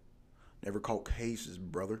 Never caught cases,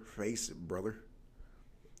 brother. Face it, brother.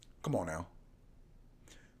 Come on now.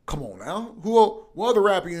 What other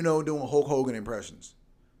rapper doing Hulk Hogan impressions?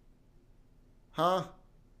 Huh?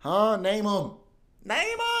 Name them.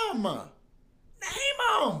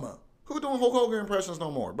 Who doing Hulk Hogan impressions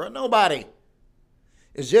no more, bro? Nobody.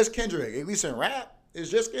 It's just Kendrick. At least in rap,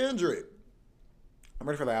 it's just Kendrick. I'm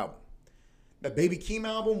ready for the album. That Baby Keem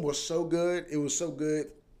album was so good. It was so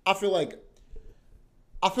good. I feel like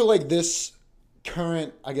this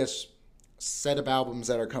current, I guess, set of albums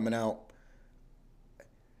that are coming out,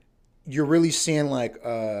 you're really seeing like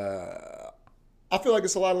I feel like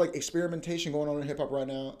it's a lot of like experimentation going on in hip hop right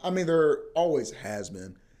now. I mean, there always has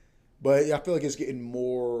been, but I feel like it's getting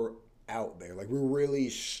more out there. Like we're really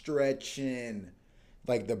stretching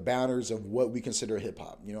like the boundaries of what we consider hip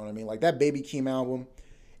hop. You know what I mean? Like that Baby Keem album,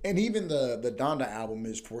 and even the Donda album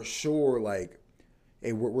is for sure like,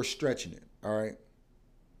 hey, we're stretching it. All right.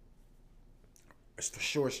 It's for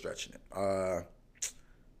sure stretching it. All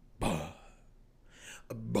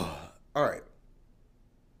right.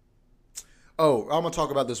 Oh, I'm gonna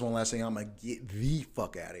talk about this one last thing. I'm gonna get the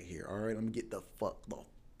fuck out of here. All right, I'm gonna get the fuck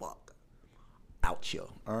out here.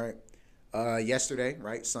 All right. Yesterday,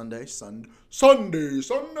 right? Sunday. All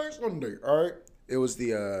right. It was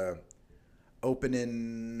the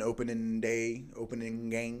opening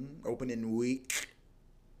week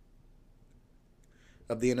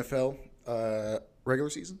of the NFL regular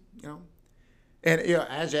season. You know, and you know,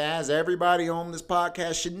 as everybody on this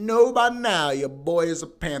podcast should know by now, your boy is a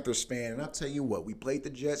Panthers fan, and I'll tell you what, we played the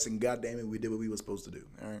Jets, and goddamn it, we did what we were supposed to do.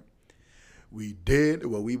 All right, we did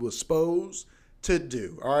what we were supposed to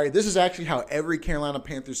do. All right, this is actually how every Carolina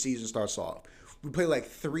Panthers season starts off. We play like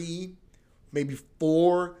 3, maybe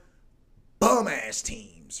 4 bum ass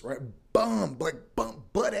teams, right?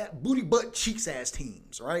 Booty butt cheeks ass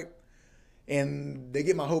teams, right? And they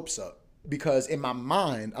get my hopes up because in my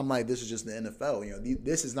mind, I'm like, this is just the NFL. You know,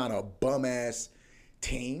 this is not a bum ass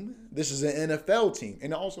team. This is an NFL team,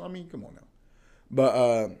 and also, I mean, come on now,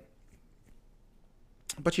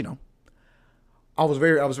 but you know. I was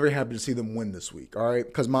very happy to see them win this week, all right?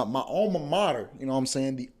 Because my alma mater, you know what I'm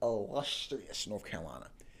saying, the illustrious North Carolina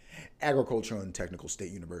Agricultural and Technical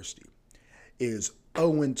State University is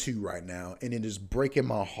 0-2 right now, and it is breaking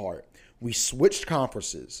my heart. We switched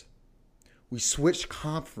conferences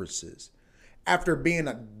after being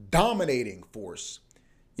a dominating force,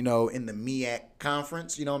 you know, in the MEAC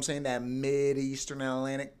conference, you know what I'm saying, that Mid-Eastern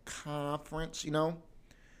Atlantic Conference, you know?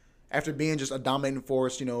 After being just a dominating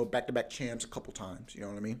force, you know, back-to-back champs a couple times, you know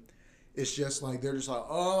what I mean? It's just like, they're just like,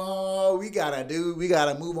 oh, we gotta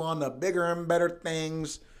move on to bigger and better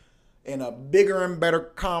things in a bigger and better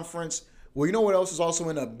conference. Well, you know what else is also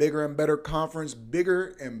in a bigger and better conference?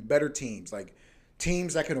 Bigger and better teams. Like,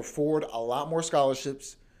 teams that can afford a lot more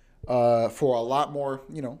scholarships for a lot more,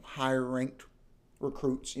 you know, higher-ranked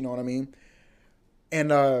recruits, you know what I mean?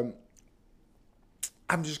 And,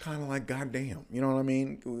 I'm just kind of like, goddamn, you know what I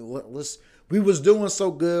mean? We was doing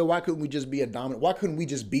so good. Why couldn't we just be a dominant? Why couldn't we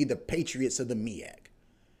just be the Patriots of the MEAC?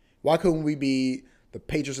 Why couldn't we be the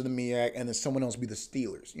Patriots of the MEAC and then someone else be the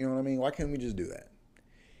Steelers? You know what I mean? Why couldn't we just do that?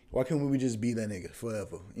 Why couldn't we just be that nigga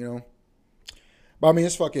forever? You know? But I mean,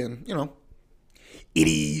 it's fucking, you know, it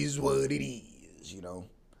is what it is, you know?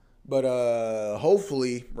 But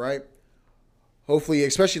hopefully, right? Hopefully,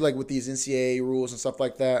 especially like with these NCAA rules and stuff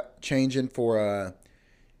like that, changing for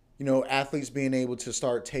you know, athletes being able to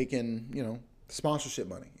start taking, you know, sponsorship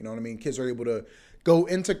money. You know what I mean? Kids are able to go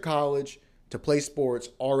into college to play sports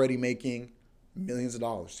already making millions of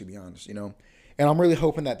dollars, to be honest, you know? And I'm really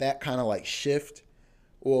hoping that kind of like shift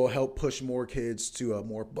will help push more kids to,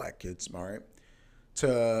 more black kids, all right,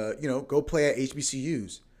 to, you know, go play at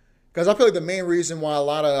HBCUs. Because I feel like the main reason why a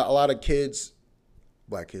lot of kids,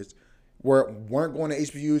 black kids, weren't going to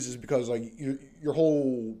HBCUs is because like your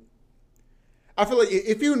whole... I feel like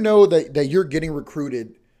if you know that you're getting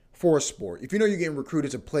recruited for a sport, if you know you're getting recruited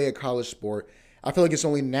to play a college sport, I feel like it's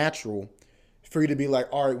only natural for you to be like,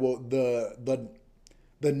 all right, well, the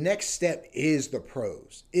next step is the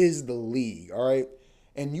pros, is the league, all right?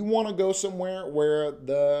 And you want to go somewhere where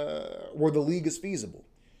the league is feasible.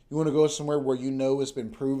 You want to go somewhere where you know it's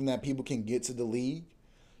been proven that people can get to the league.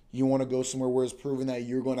 You want to go somewhere where it's proven that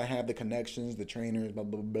you're going to have the connections, the trainers, blah,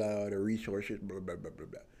 blah, blah, the resources, blah, blah, blah, blah,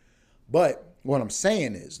 blah. But what I'm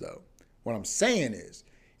saying is,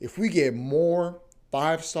 if we get more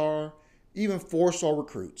 5-star, even 4-star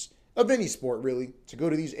recruits of any sport, really, to go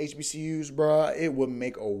to these HBCUs, bruh, it would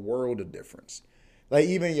make a world of difference. Like,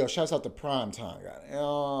 even, shouts out to Prime Time, guy.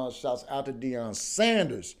 Shouts out to Deion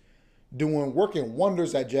Sanders working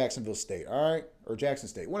wonders at Jacksonville State, all right? Or Jackson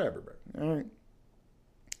State, whatever, bro, all right?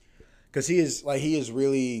 Because he is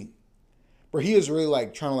really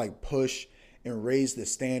like trying to like push and raise the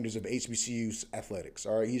standards of HBCU athletics.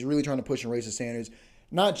 All right, he's really trying to push and raise the standards,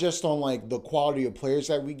 not just on like the quality of players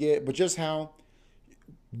that we get, but just how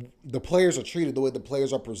the players are treated, the way the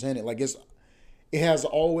players are presented. Like it has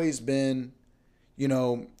always been, you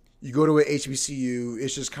know, you go to an HBCU,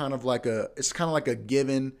 it's just kind of like a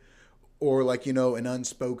given, or like, you know, an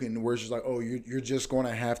unspoken where it's just like, oh, you're just going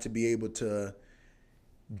to have to be able to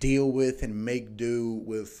deal with and make do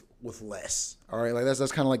with less. All right, like that's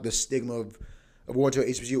kind of like the stigma of going to an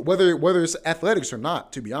HBCU, whether it's athletics or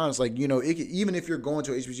not. To be honest, like, you know, even if you're going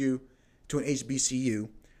to an HBCU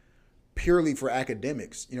purely for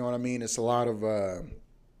academics, you know what I mean? It's a lot of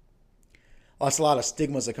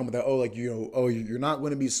stigmas that come with that. Oh, like, you know, oh, you're not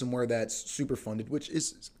going to be somewhere that's super funded, which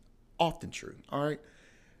is often true. All right,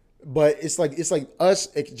 but it's like us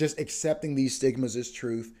just accepting these stigmas as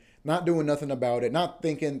truth. not doing nothing about it, not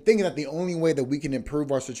thinking that the only way that we can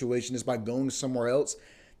improve our situation is by going somewhere else,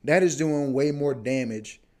 that is doing way more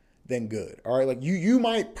damage than good. All right, like you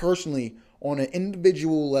might personally on an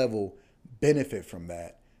individual level benefit from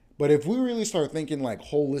that. But if we really start thinking like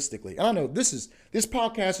holistically, I don't know, this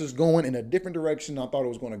podcast is going in a different direction than I thought it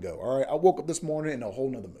was going to go. All right, I woke up this morning in a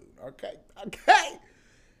whole nother mood. Okay.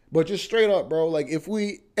 But just straight up, bro, like if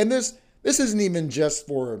we, and this isn't even just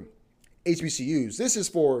for HBCUs. This is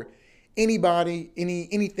for anybody,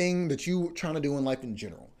 anything that you trying to do in life in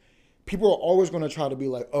general. People are always going to try to be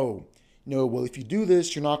like, oh, no, well, if you do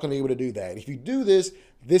this, you're not going to be able to do that. If you do this,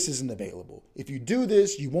 this isn't available. If you do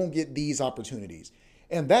this, you won't get these opportunities.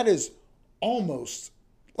 And that is almost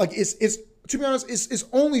like it's to be honest, it's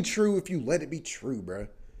only true if you let it be true, bro.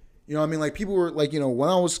 You know what I mean? Like people were like, when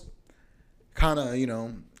I was kind of,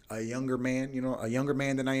 a younger man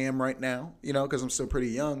than I am right now, because I'm still pretty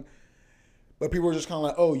young. But people were just kind of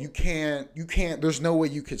like, oh, you can't, there's no way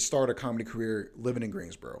you could start a comedy career living in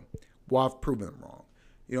Greensboro. Well, I've proven them wrong.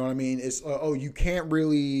 You know what I mean? It's, oh, you can't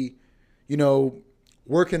really,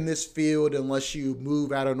 work in this field unless you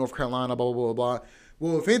move out of North Carolina, blah, blah, blah, blah.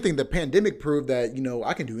 Well, if anything, the pandemic proved that,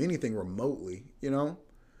 I can do anything remotely, And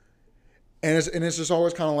it's just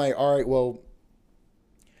always kind of like, all right, well,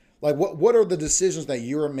 like what are the decisions that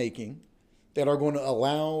you're making that are going to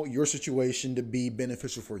allow your situation to be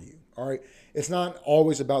beneficial for you? All right. It's not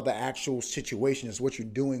always about the actual situation. It's what you're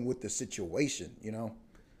doing with the situation, You know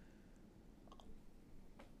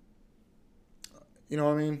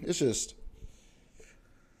what I mean? It's just,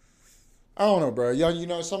 I don't know,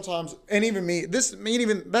 bro. Sometimes, and even me,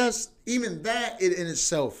 even that in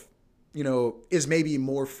itself, is maybe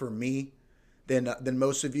more for me than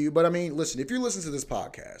most of you. But I mean, listen, if you're listening to this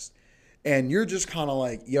podcast and you're just kind of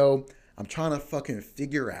like, yo, I'm trying to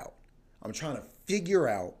figure out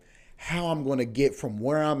how I'm going to get from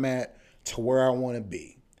where I'm at to where I want to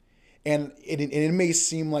be. And it may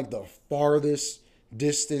seem like the farthest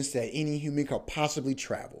distance that any human could possibly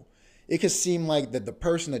travel. It could seem like that the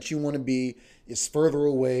person that you want to be is further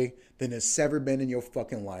away than it's ever been in your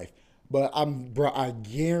fucking life. But I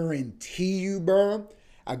guarantee you, bro,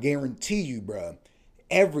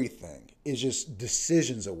 everything is just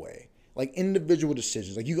decisions away. Like individual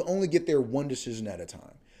decisions. Like you can only get there one decision at a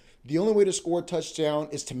time. The only way to score a touchdown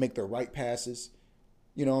is to make the right passes.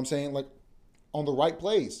 You know what I'm saying? Like on the right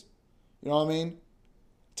plays. You know what I mean?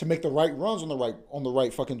 To make the right runs on the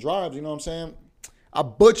right fucking drives. You know what I'm saying? I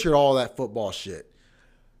butchered all that football shit.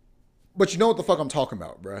 But you know what the fuck I'm talking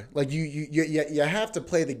about, bro. Like you have to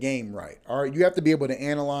play the game right. All right, you have to be able to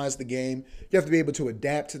analyze the game. You have to be able to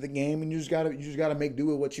adapt to the game, and you just gotta make do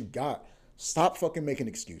with what you got. Stop fucking making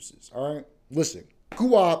excuses. All right, listen.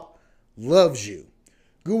 Guap loves you.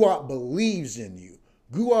 Guap believes in you.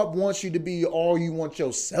 Guap wants you to be all you want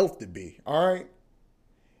yourself to be. All right,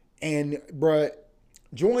 and bro,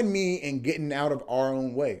 join me in getting out of our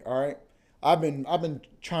own way. All right, I've been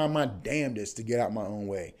trying my damnedest to get out my own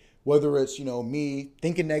way. Whether it's, me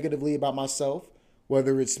thinking negatively about myself,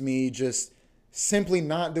 whether it's me just simply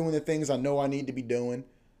not doing the things I know I need to be doing,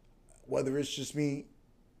 whether it's just me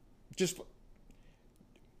just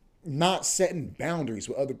not setting boundaries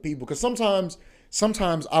with other people. Because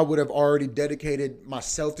sometimes I would have already dedicated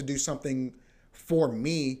myself to do something for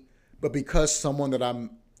me, but because someone that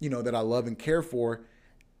I'm, that I love and care for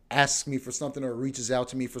asks me for something or reaches out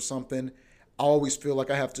to me for something, I always feel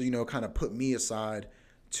like I have to, kind of put me aside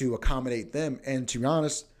to accommodate them. And to be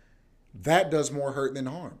honest, that does more hurt than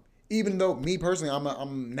harm. Even though me personally, I'm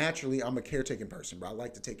a caretaking person, but I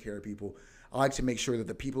like to take care of people. I like to make sure that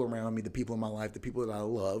the people around me, the people in my life, the people that I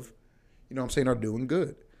love, are doing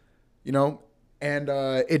good. And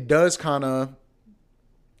it does kind of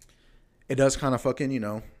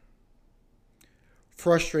fucking,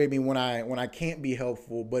 frustrate me when I can't be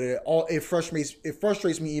helpful, but it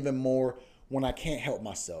frustrates me even more when I can't help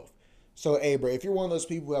myself. So, hey, bro, if you're one of those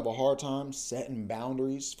people who have a hard time setting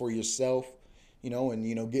boundaries for yourself,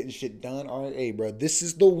 and, getting shit done, all right, hey, bro, this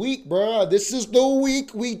is the week, bro. This is the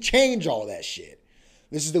week we change all that shit.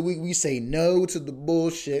 This is the week we say no to the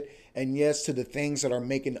bullshit and yes to the things that are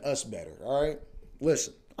making us better, all right?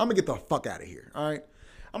 Listen, I'm going to get the fuck out of here, all right?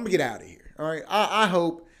 I'm going to get out of here, all right? I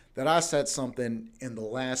hope that I said something in the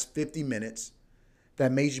last 50 minutes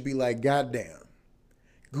that made you be like, goddamn,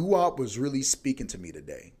 Guap was really speaking to me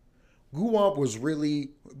today. Guap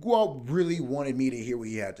really wanted me to hear what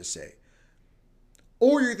he had to say.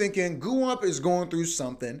 Or you're thinking Guap is going through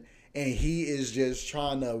something and he is just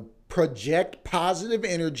trying to project positive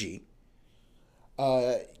energy,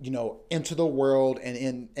 into the world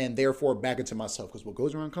and therefore back into myself. Because what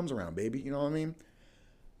goes around comes around, baby. You know what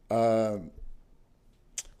I mean?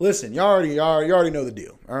 Listen, you already know the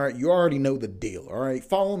deal. All right, you already know the deal. All right,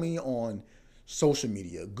 follow me on social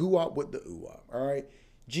media. Guwap with the Uwap. All right,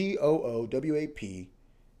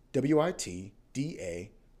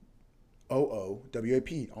 GOOWAPWITDAOOWAP. I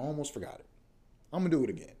almost forgot it. I'm gonna do it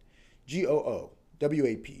again.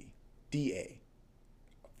 GOOWAPDA.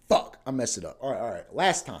 Fuck, I messed it up. All right.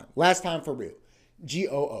 Last time for real.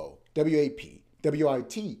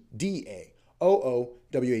 GOOWAPWITDAOOWAP.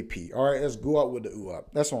 All right, let's go out with the UAP.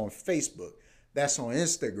 That's on Facebook. That's on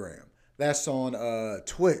Instagram. That's on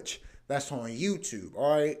Twitch. That's on YouTube.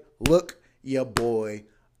 All right, look your boy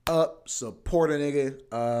up. Support a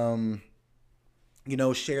nigga.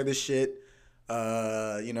 Share this shit.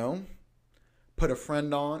 Put a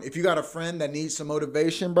friend on. If you got a friend that needs some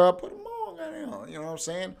motivation, bro, put them on. Goddamn, you know what I'm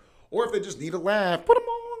saying? Or if they just need a laugh, put them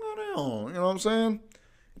on. Goddamn, you know what I'm saying?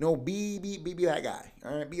 Be that guy.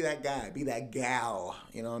 All right, be that guy. Be that gal.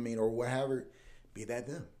 You know what I mean? Or whatever. Be that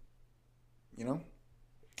them. You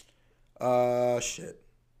know? Shit.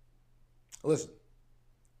 Listen.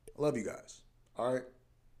 I love you guys. All right?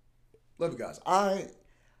 Love you guys.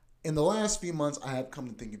 In the last few months, I have come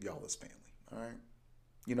to think of y'all as family. All right?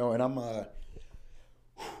 And I'm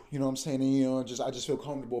you know what I'm saying? And, I just feel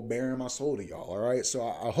comfortable bearing my soul to y'all, all right? So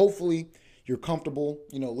I hopefully you're comfortable,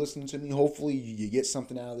 listening to me. Hopefully you get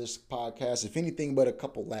something out of this podcast. If anything but a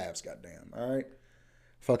couple laughs, goddamn, all right?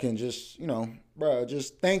 Fucking just, bro,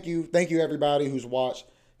 just thank you. Thank you, everybody who's watched.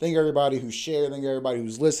 Thank you, everybody who's shared. Thank you, everybody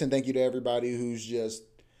who's listened. Thank you to everybody who's just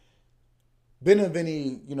been of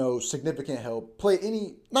any, significant help.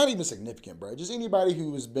 Not even significant, bro. Just anybody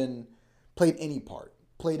who has played any part.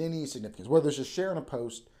 Played any significance, whether it's just sharing a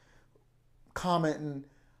post, commenting,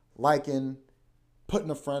 liking,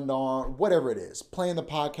 putting a friend on, whatever it is, playing the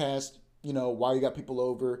podcast, while you got people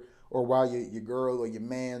over, or while your girl or your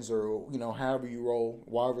mans, or however you roll,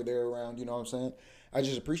 while they're around, you know what I'm saying? I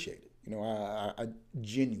just appreciate it. I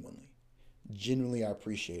genuinely I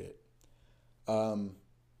appreciate it. And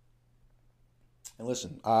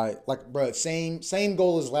listen, same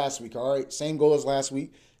goal as last week. All right, same goal as last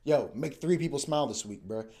week. Yo, make 3 people smile this week,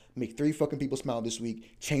 bro. Make 3 fucking people smile this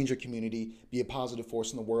week. Change your community. Be a positive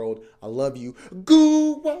force in the world. I love you.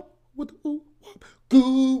 Goo wop with the ooh wop.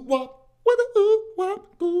 Goo wop with the ooh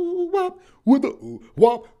wop. Goo wop with the ooh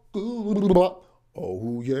wop. Goo wop.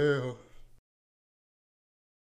 Oh yeah.